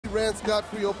ran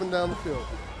scot-free open down the field.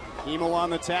 Emo on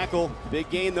the tackle. Big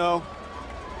gain, though.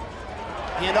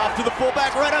 Hand off to the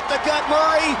fullback, right up the gut.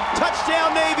 Murray,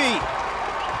 touchdown Navy.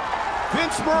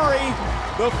 Vince Murray,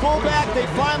 the fullback, they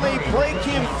finally break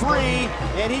him free,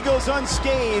 and he goes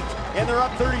unscathed, and they're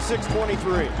up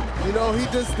 36-23. You know, he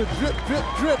does the drip, drip,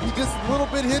 drip. He just a little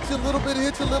bit hits you, a little bit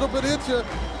hits you, a little bit hits you,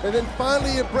 and then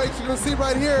finally it breaks. You're going to see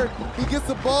right here, he gets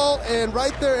the ball, and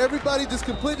right there, everybody just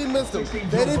completely missed him.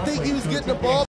 They didn't think he was getting the ball.